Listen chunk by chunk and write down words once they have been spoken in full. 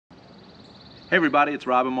Hey everybody, it's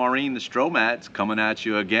Robb and Maureen, the Stromads, coming at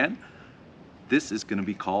you again. This is going to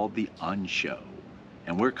be called the Unshow,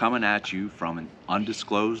 and we're coming at you from an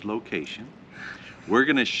undisclosed location. We're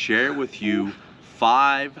going to share with you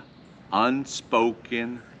 5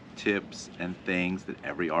 unspoken tips and things that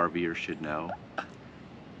every RV'er should know,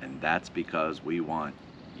 and that's because we want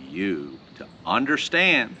you to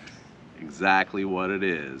understand exactly what it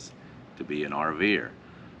is to be an RV'er.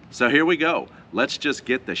 So here we go. Let's just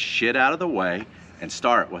get the shit out of the way and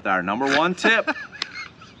start with our number 1 tip.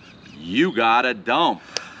 You gotta dump.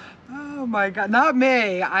 Oh my God, not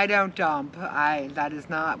me. I don't dump. That is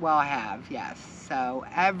not, well, I have, yes. So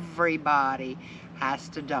everybody has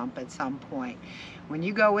to dump at some point. When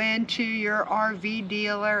you go into your RV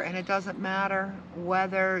dealer, and it doesn't matter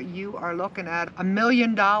whether you are looking at a $1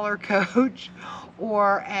 million coach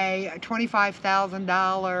or a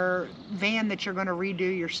 $25,000 van that you're going to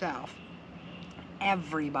redo yourself,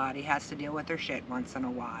 everybody has to deal with their shit once in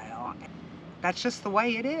a while. That's just the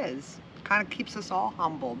way it is. Kind of keeps us all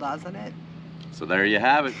humble, doesn't it? So there you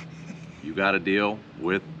have it. You got to deal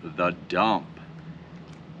with the dump.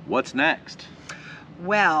 What's next?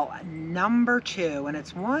 Well, number 2, and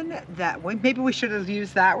it's one that maybe we should have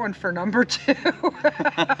used that one for number 2.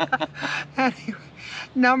 Anyway,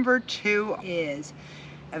 number 2 is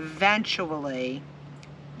eventually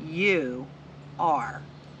you are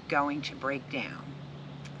going to break down.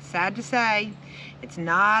 Sad to say, it's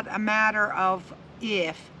not a matter of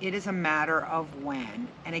if, it is a matter of when.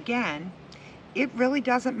 And again, it really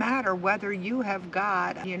doesn't matter whether you have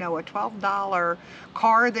got, you know, a $12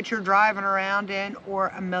 car that you're driving around in or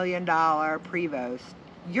a $1 million Prevost.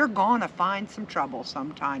 You're gonna find some trouble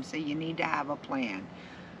sometimes, so you need to have a plan.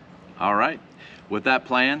 All right. With that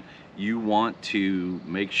plan, you want to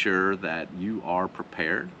make sure that you are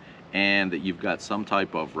prepared and that you've got some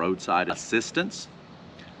type of roadside assistance.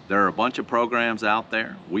 There are a bunch of programs out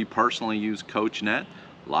there. We personally use CoachNet.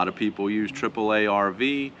 A lot of people use AAA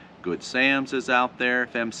RV. Good Sam's is out there,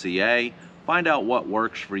 FMCA. Find out what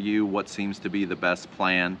works for you, what seems to be the best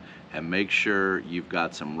plan, and make sure you've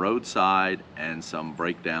got some roadside and some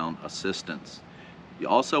breakdown assistance. You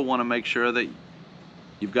also want to make sure that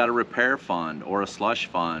you've got a repair fund or a slush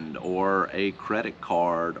fund or a credit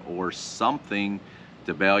card or something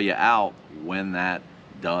to bail you out when that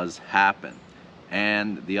does happen.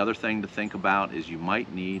 And the other thing to think about is you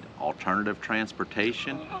might need alternative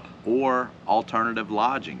transportation or alternative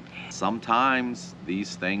lodging. Sometimes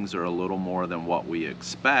these things are a little more than what we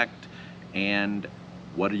expect, and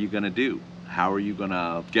what are you going to do? How are you going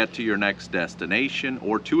to get to your next destination,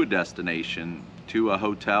 or to a destination, to a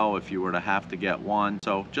hotel if you were to have to get one?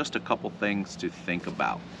 So just a couple things to think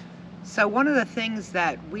about. So one of the things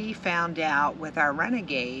that we found out with our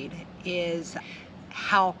Renegade is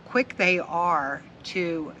how quick they are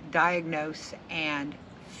to diagnose and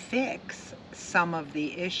fix some of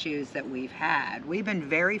the issues that we've had. We've been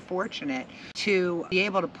very fortunate to be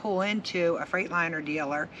able to pull into a Freightliner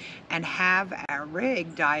dealer and have our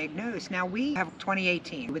rig diagnosed. Now we have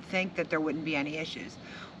 2018. You would think that there wouldn't be any issues.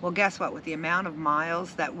 Well, guess what? With the amount of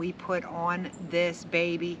miles that we put on this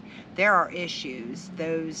baby, there are issues.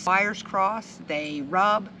 Those wires cross, they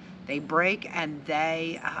rub, they break, and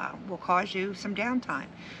they will cause you some downtime.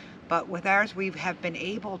 But with ours, we have been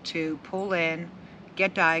able to pull in,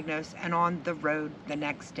 get diagnosed, and on the road the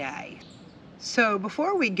next day. So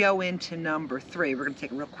before we go into number 3, we're going to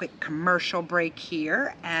take a real quick commercial break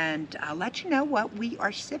here and let you know what we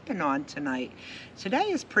are sipping on tonight. Today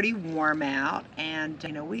is pretty warm out, and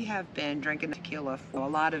you know, we have been drinking tequila for a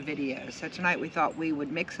lot of videos. So tonight we thought we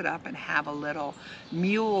would mix it up and have a little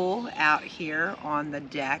mule out here on the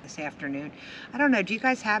deck this afternoon. I don't know, do you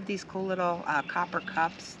guys have these cool little copper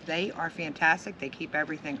cups? They are fantastic. They keep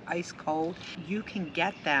everything ice cold. You can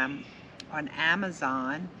get them on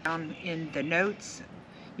Amazon. Down in the notes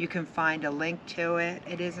you can find a link to it.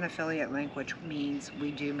 It is an affiliate link, which means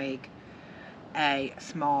we do make a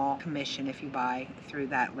small commission if you buy through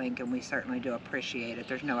that link, and we certainly do appreciate it.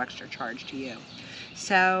 There's no extra charge to you.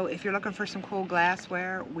 So if you're looking for some cool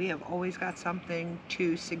glassware, we have always got something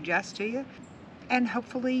to suggest to you, and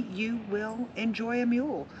hopefully you will enjoy a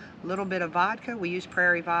mule. A little bit of vodka, we use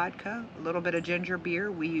Prairie vodka. A little bit of ginger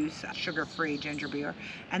beer, we use sugar-free ginger beer,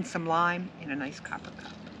 and some lime in a nice copper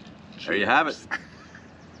cup. Cheers. There you have it.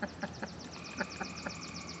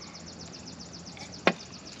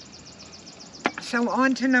 So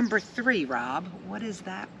on to number 3, Rob. What is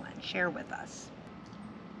that one? Share with us.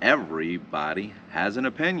 Everybody has an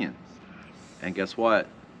opinion. And guess what?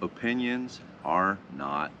 Opinions are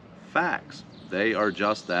not facts. They are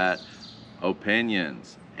just that,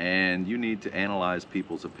 opinions. And you need to analyze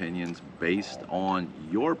people's opinions based on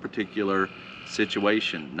your particular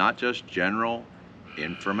situation, not just general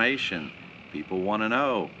information. People want to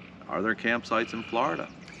know, are there campsites in Florida?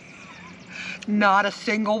 Not a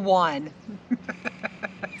single one.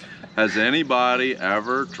 Has anybody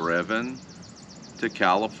ever driven to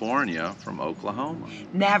California from Oklahoma?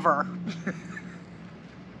 Never.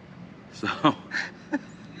 So,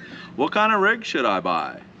 what kind of rig should I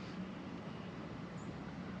buy?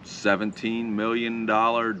 $17 million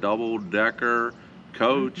double-decker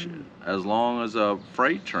coach, as long as a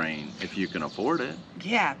freight train, if you can afford it.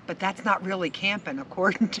 Yeah, but that's not really camping,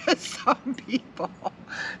 according to some people.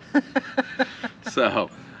 So,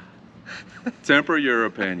 temper your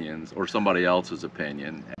opinions or somebody else's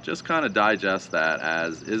opinion. Just kind of digest that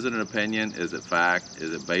as, is it an opinion? Is it fact?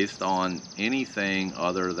 Is it based on anything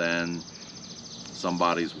other than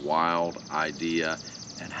somebody's wild idea?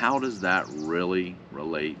 And how does that really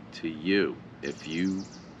relate to you? If you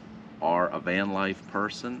are a van life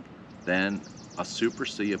person, then a Super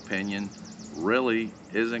C opinion really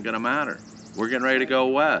isn't going to matter. We're getting ready to go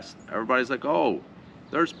west. Everybody's like, oh,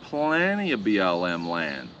 there's plenty of BLM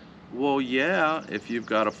land. Well, yeah, if you've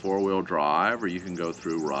got a four-wheel drive, or you can go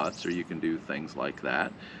through ruts, or you can do things like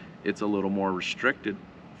that. It's a little more restricted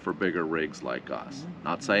for bigger rigs like us.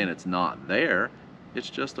 Not saying it's not there, it's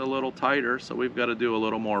just a little tighter, so we've got to do a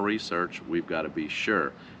little more research. We've got to be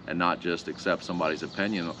sure and not just accept somebody's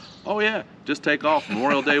opinion. Oh yeah, just take off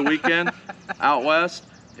Memorial Day weekend out west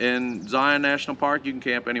in Zion National Park. You can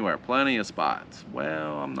camp anywhere, plenty of spots.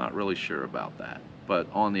 Well, I'm not really sure about that. But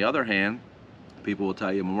on the other hand, people will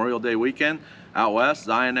tell you Memorial Day weekend out west,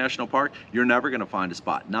 Zion National Park, you're never going to find a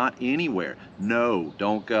spot. Not anywhere. No,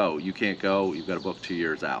 don't go. You can't go. You've got to book 2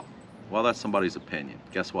 years out. Well, that's somebody's opinion.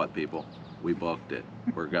 Guess what, people? We booked it.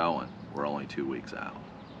 We're going. We're only 2 weeks out.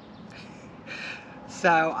 So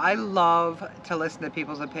I love to listen to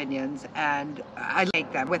people's opinions, and I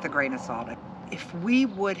take them with a grain of salt. If we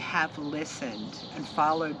would have listened and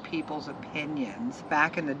followed people's opinions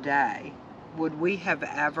back in the day, would we have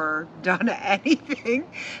ever done anything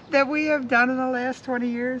that we have done in the last 20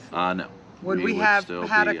 years? No. Would we have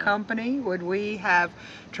had a company? Would we have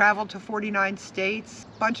traveled to 49 states,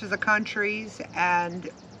 bunches of countries, and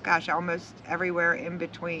gosh, almost everywhere in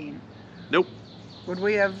between? Nope. Would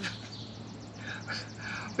we have?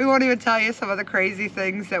 We won't even tell you some of the crazy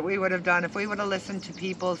things that we would have done if we would have listened to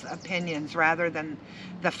people's opinions rather than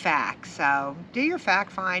the facts. So do your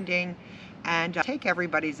fact finding and take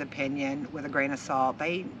everybody's opinion with a grain of salt.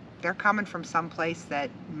 They're coming from someplace that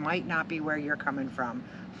might not be where you're coming from.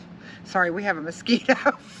 Sorry, we have a mosquito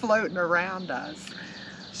floating around us.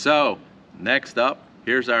 So, next up,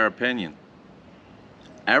 here's our opinion.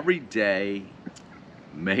 Every day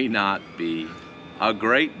may not be a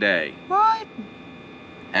great day. What?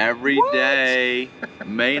 Every day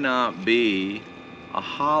may not be a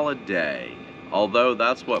holiday. Although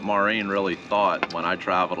that's what Maureen really thought when I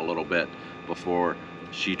traveled a little bit before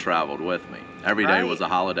she traveled with me. Every day was a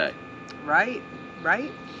holiday. Right,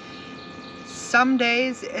 right. Some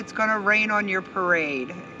days it's going to rain on your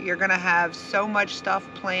parade. You're going to have so much stuff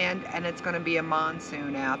planned, and it's going to be a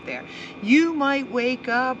monsoon out there. You might wake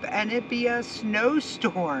up and it be a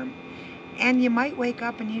snowstorm. And you might wake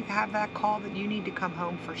up and you have that call that you need to come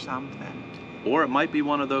home for something. Or it might be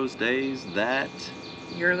one of those days that...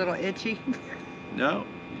 You're a little itchy? No,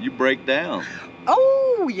 you break down.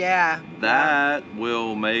 Oh, yeah. That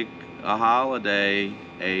will make a holiday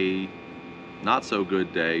a not so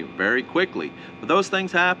good day very quickly. But those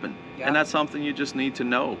things happen. Yep. And that's something you just need to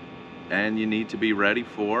know. And you need to be ready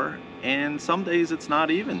for. And some days it's not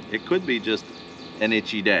even. It could be just an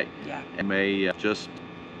itchy day. Yeah. It may just...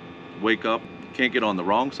 wake up, can't get on the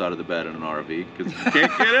wrong side of the bed in an RV because you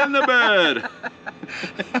can't get in the bed.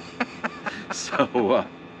 So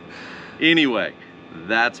anyway,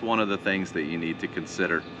 that's one of the things that you need to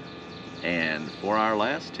consider. And for our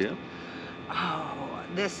last tip. Oh,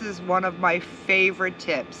 this is one of my favorite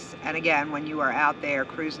tips. And again, when you are out there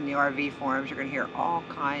cruising the RV forums, you're going to hear all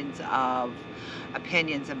kinds of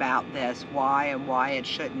opinions about this, why and why it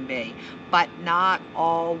shouldn't be. But not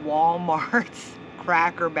all Walmarts,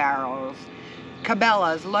 Cracker Barrels,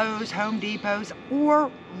 Cabela's, Lowe's, Home Depots,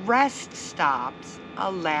 or rest stops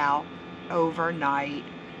allow overnight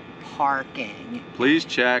parking. Please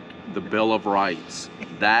check the Bill of Rights.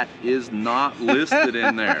 That is not listed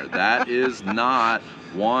in there. That is not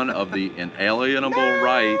one of the inalienable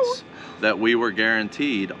rights that we were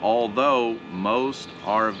guaranteed, although most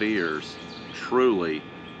RVers truly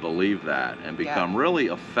believe that and become really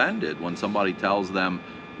offended when somebody tells them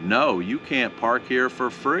no, you can't park here for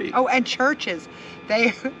free. Oh, and churches.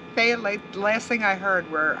 They like, the last thing I heard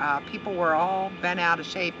were people were all bent out of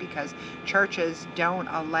shape because churches don't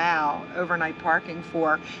allow overnight parking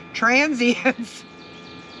for transients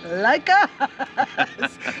like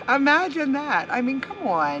us. Imagine that. I mean, come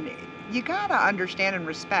on. You gotta understand and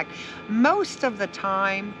respect. Most of the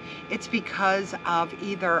time, it's because of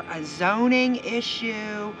either a zoning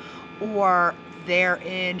issue or their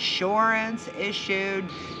insurance issue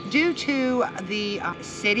due to the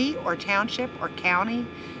city or township or county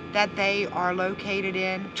that they are located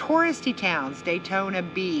in. Touristy towns, Daytona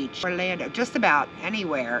Beach, Orlando, just about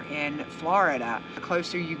anywhere in Florida. The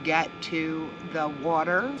closer you get to the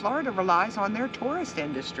water, Florida relies on their tourist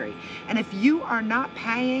industry. And if you are not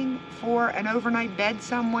paying for an overnight bed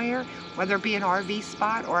somewhere, whether it be an RV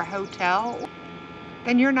spot or a hotel,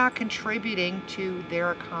 then you're not contributing to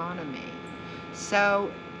their economy.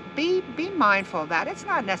 So be mindful of that. It's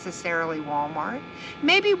not necessarily Walmart.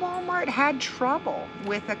 Maybe Walmart had trouble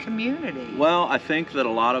with a community. Well, I think that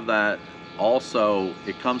a lot of that also,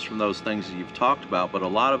 it comes from those things that you've talked about, but a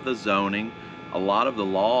lot of the zoning, a lot of the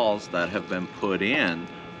laws that have been put in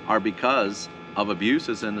are because of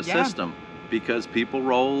abuses in the system. Because people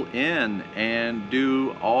roll in and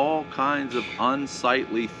do all kinds of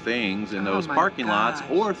unsightly things in those parking lots,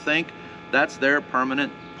 or think that's their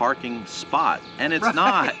permanent parking spot, and it's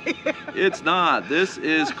not. It's not. This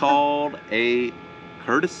is called a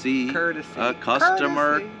courtesy, a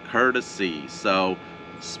customer courtesy. So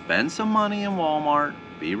spend some money in Walmart,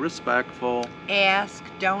 be respectful, ask,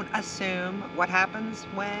 don't assume. What happens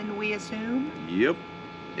when we assume? Yep,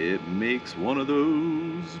 it makes one of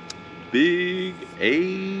those big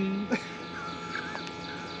A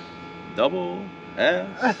double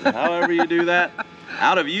S, however you do that,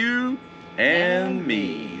 out of you and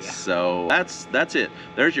me. So that's it.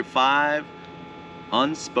 There's your 5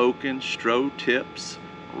 unspoken Stro tips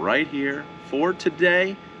right here for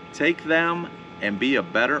today. Take them and be a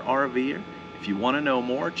better RV'er. If you want to know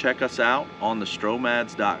more, check us out on the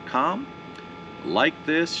Stromads.com. Like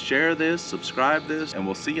this, share this, subscribe this, and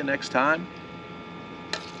we'll see you next time.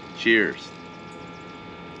 Cheers.